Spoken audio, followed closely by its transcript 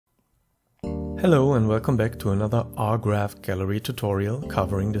Hello and welcome back to another R-Graph gallery tutorial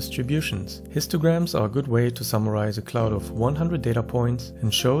covering distributions. Histograms are a good way to summarize a cloud of 100 data points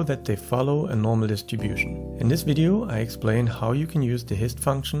and show that they follow a normal distribution. In this video I explain how you can use the hist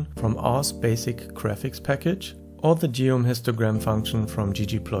function from R's basic graphics package or the geom histogram function from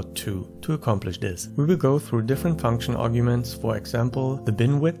ggplot 2 to accomplish this. We will go through different function arguments, for example the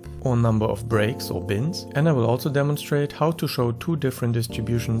bin width or number of breaks or bins, and I will also demonstrate how to show two different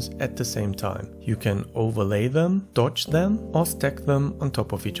distributions at the same time. You can overlay them, dodge them, or stack them on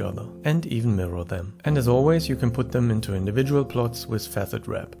top of each other, and even mirror them. And as always you can put them into individual plots with facet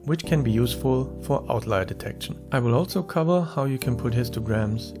wrap, which can be useful for outlier detection. I will also cover how you can put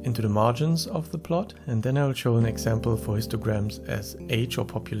histograms into the margins of the plot, and then I will show an example for histograms as age or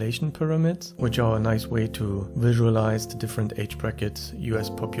population pyramids, which are a nice way to visualize the different age brackets US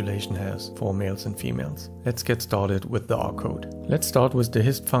population has for males and females. Let's get started with the R code. Let's start with the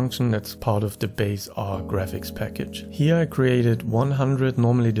hist function that's part of the base R graphics package. Here I created 100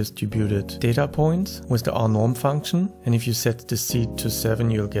 normally distributed data points with the rnorm function, and if you set the seed to 7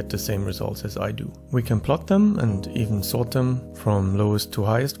 you'll get the same results as I do. We can plot them and even sort them from lowest to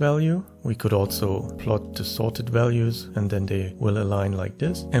highest value. We could also plot the sorted values and then they will align like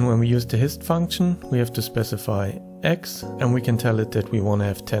this. And when we use the hist function, we have to specify X, and we can tell it that we want to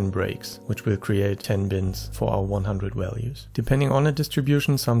have 10 breaks, which will create 10 bins for our 100 values. Depending on the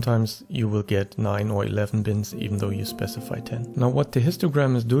distribution, sometimes you will get 9 or 11 bins even though you specify 10. Now what the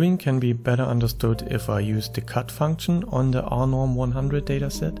histogram is doing can be better understood if I use the cut function on the rnorm 100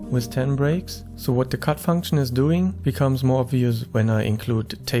 dataset with 10 breaks. So what the cut function is doing becomes more obvious when I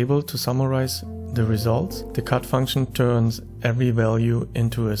include a table to summarize the results. The cut function turns every value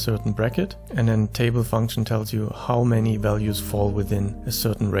into a certain bracket, and then table function tells you how many values fall within a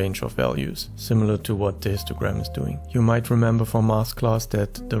certain range of values, similar to what the histogram is doing. You might remember from math class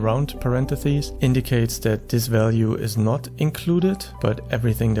that the round parentheses indicates that this value is not included, but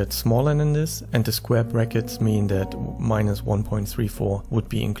everything that's smaller than this, and the square brackets mean that minus 1.34 would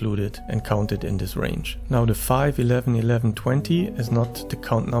be included and counted in this range. Now the 5, 11, 11, 20 is not the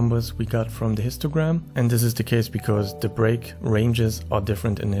count numbers we got from the histogram, and this is the case because the break ranges are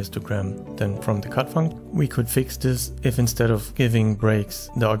different in the histogram than from the cut function. We could fix this if instead of giving breaks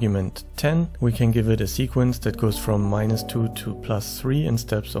the argument 10, we can give it a sequence that goes from -2 to +3 in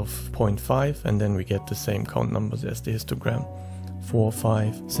steps of 0.5, and then we get the same count numbers as the histogram. 4,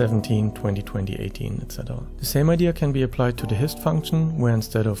 5, 17, 20, 20, 18, etc. The same idea can be applied to the hist function, where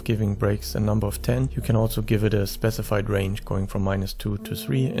instead of giving breaks a number of 10, you can also give it a specified range going from -2 to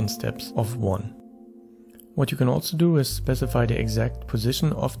 3 in steps of 1. What you can also do is specify the exact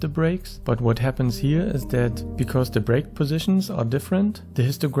position of the breaks, but what happens here is that because the break positions are different, the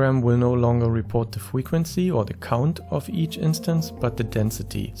histogram will no longer report the frequency or the count of each instance, but the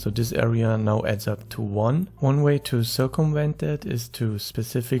density. So this area now adds up to 1. One way to circumvent that is to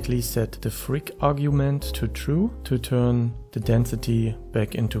specifically set the fric argument to true to turn the density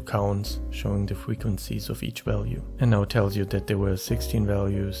back into counts, showing the frequencies of each value. And now it tells you that there were 16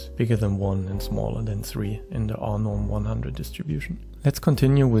 values bigger than 1 and smaller than 3 in the rnorm 100 distribution. Let's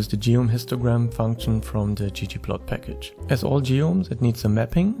continue with the geom histogram function from the ggplot package. As all geoms, it needs a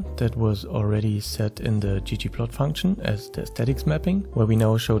mapping that was already set in the ggplot function as the statics mapping, where we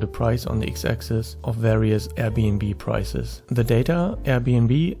now show the price on the x-axis of various Airbnb prices. The data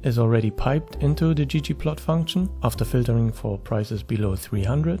Airbnb is already piped into the ggplot function after filtering for prices below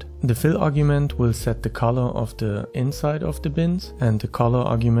 300. The fill argument will set the color of the inside of the bins, and the color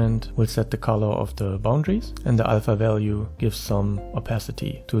argument will set the color of the boundaries, and the alpha value gives some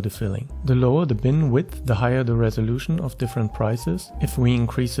opacity to the filling. The lower the bin width, the higher the resolution of different prices. If we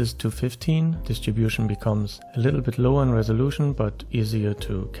increase this to 15, distribution becomes a little bit lower in resolution but easier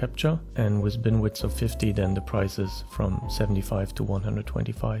to capture, and with bin widths of 50 then the prices from 75 to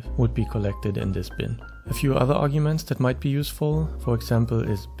 125 would be collected in this bin. A few other arguments that might be useful, for example,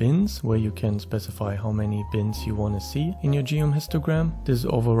 is bins, where you can specify how many bins you want to see in your geom histogram. This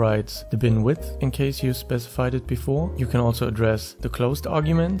overrides the bin width in case you specified it before. You can also address the closed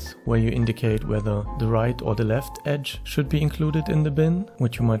arguments, where you indicate whether the right or the left edge should be included in the bin,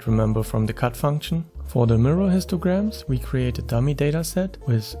 which you might remember from the cut function. For the mirror histograms, we create a dummy dataset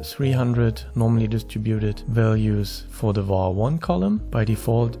with 300 normally distributed values for the var1 column. By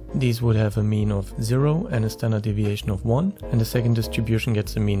default, these would have a mean of 0 and a standard deviation of 1, and the second distribution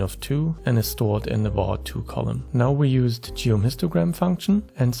gets a mean of 2 and is stored in the var2 column. Now we use the geom histogram function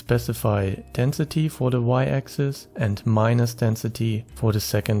and specify density for the y-axis and minus density for the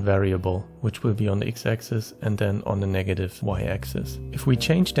second variable, which will be on the x-axis and then on the negative y-axis. If we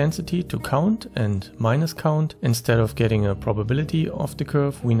change density to count and minus count. Instead of getting a probability of the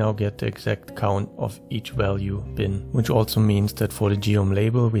curve, we now get the exact count of each value bin, which also means that for the geom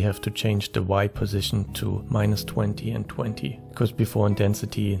label we have to change the y position to -20 and 20, because before in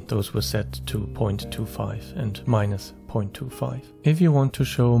density those were set to 0.25 and minus 0.25. If you want to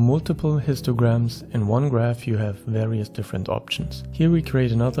show multiple histograms in one graph, you have various different options. Here we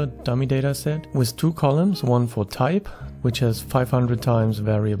create another dummy data set with two columns, one for type, which has 500 times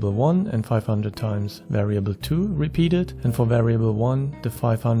variable 1 and 500 times variable 2 repeated, and for variable 1 the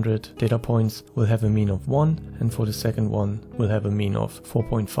 500 data points will have a mean of 1, and for the second one will have a mean of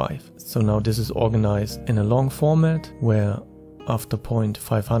 4.5. So now this is organized in a long format where after point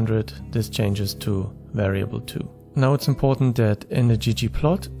 500 this changes to variable 2. Now it's important that in the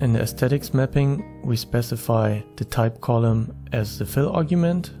ggplot, in the aesthetics mapping, we specify the type column as the fill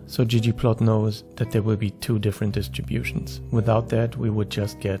argument, so ggplot knows that there will be two different distributions. Without that we would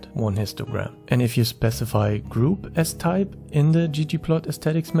just get one histogram. And if you specify group as type in the ggplot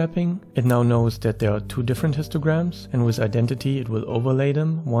aesthetics mapping, it now knows that there are two different histograms, and with identity it will overlay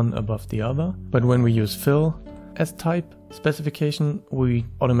them one above the other. But when we use fill as type specification, we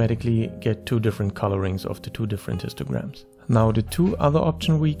automatically get two different colorings of the two different histograms. Now the two other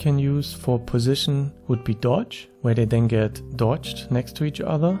options we can use for position would be dodge, where they then get dodged next to each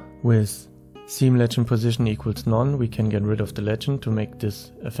other. With seam legend position equals none, we can get rid of the legend to make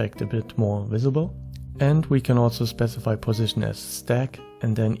this effect a bit more visible. And we can also specify position as stack,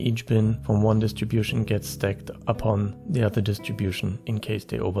 and then each bin from one distribution gets stacked upon the other distribution in case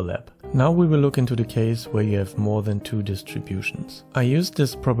they overlap. Now we will look into the case where you have more than two distributions. I used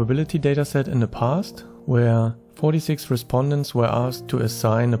this probability dataset in the past, where 46 respondents were asked to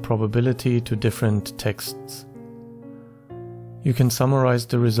assign a probability to different texts. You can summarize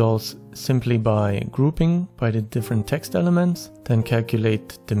the results simply by grouping by the different text elements, then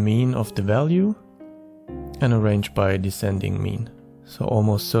calculate the mean of the value, and arrange by descending mean. So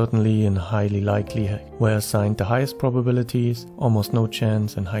almost certainly and highly likely were assigned the highest probabilities, almost no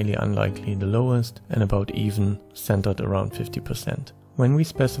chance and highly unlikely the lowest, and about even centered around 50%. When we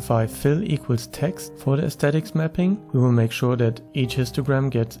specify fill equals text for the aesthetics mapping, we will make sure that each histogram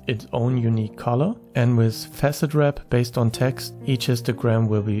gets its own unique color, and with facet wrap based on text, each histogram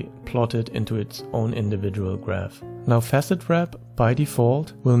will be plotted into its own individual graph. Now facet wrap by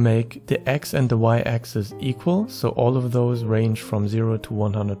default will make the x and the y axis equal, so all of those range from 0 to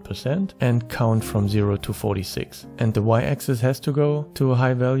 100% and count from 0 to 46. And the y axis has to go to a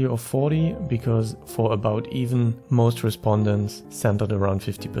high value of 40 because for about even most respondents centered around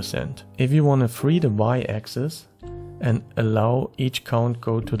 50%. If you want to free the y axis and allow each count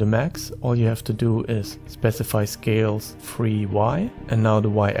go to the max, all you have to do is specify scales free y, and now the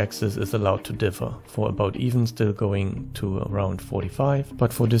y-axis is allowed to differ, for about even still going to around 45,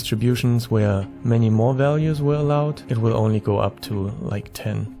 but for distributions where many more values were allowed, it will only go up to like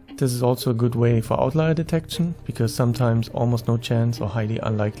 10. This is also a good way for outlier detection, because sometimes almost no chance or highly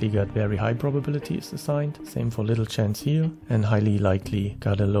unlikely got very high probabilities assigned. Same for little chance here, and highly likely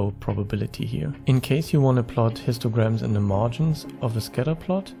got a low probability here. In case you want to plot histograms in the margins of a scatter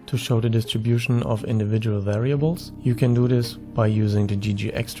plot to show the distribution of individual variables, you can do this by using the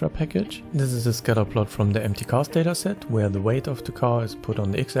ggextra package. This is a scatter plot from the empty cars dataset, where the weight of the car is put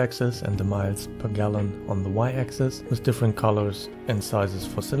on the x-axis and the miles per gallon on the y-axis, with different colors and sizes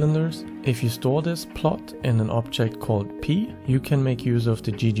for cylinders. If you store this plot in an object called P, you can make use of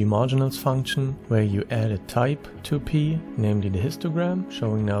the ggmarginals function, where you add a type to P, namely the histogram,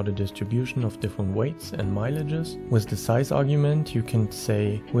 showing now the distribution of different weights and mileages. With the size argument, you can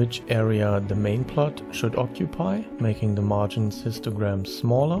say which area the main plot should occupy, making the margins histograms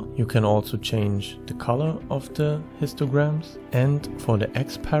smaller. You can also change the color of the histograms. And for the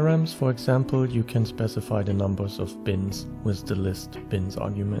x params, for example, you can specify the numbers of bins with the list bins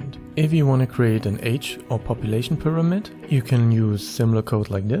argument. If you want to create an age or population pyramid, you can use similar code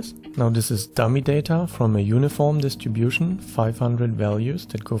like this. Now this is dummy data from a uniform distribution, 500 values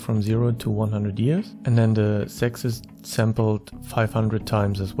that go from 0 to 100 years, and then the sex is sampled 500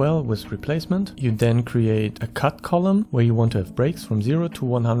 times as well with replacement. You then create a cut column where you want to have breaks from 0 to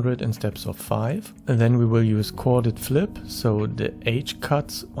 100 in steps of 5, and then we will use chorded flip, so the age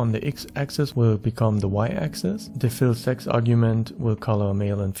cuts on the x-axis will become the y-axis. The fill sex argument will color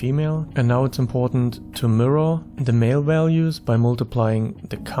male and female, and now it's important to mirror the male values by multiplying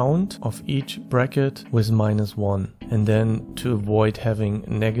the count of each bracket with -1, and then to avoid having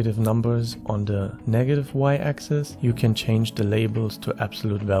negative numbers on the negative y-axis, you can change the labels to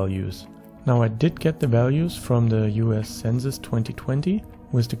absolute values. Now I did get the values from the US Census 2020,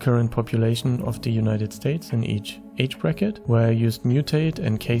 with the current population of the United States in each age bracket, where I used mutate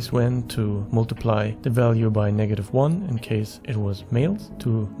and case when to multiply the value by -1 in case it was males,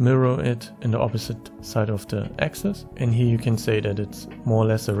 to mirror it in the opposite side of the axis. And here you can say that it's more or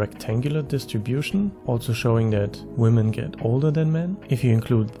less a rectangular distribution, also showing that women get older than men. If you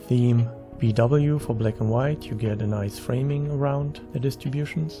include theme BW for black and white, you get a nice framing around the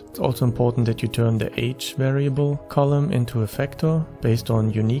distributions. It's also important that you turn the age variable column into a factor based on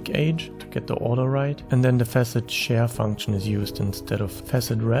unique age to get the order right. And then the facet share function is used instead of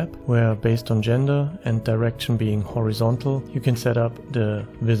facet wrap, where based on gender and direction being horizontal, you can set up the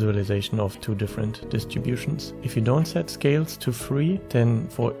visualization of two different distributions. If you don't set scales to 3, then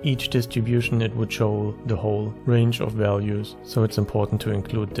for each distribution it would show the whole range of values. So it's important to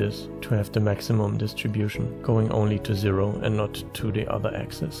include this to have the maximum distribution going only to 0 and not to the other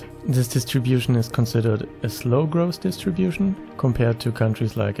axis. This distribution is considered a slow growth distribution compared to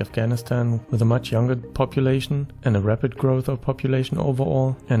countries like Afghanistan with a much younger population and a rapid growth of population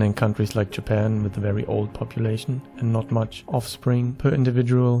overall, and in countries like Japan with a very old population and not much offspring per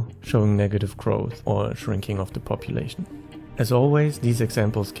individual, showing negative growth or shrinking of the population. As always, these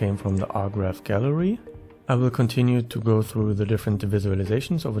examples came from the rgraph gallery. I will continue to go through the different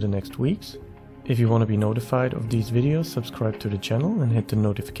visualizations over the next weeks. If you want to be notified of these videos, subscribe to the channel and hit the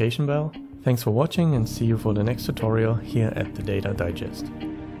notification bell. Thanks for watching, and see you for the next tutorial here at the Data Digest.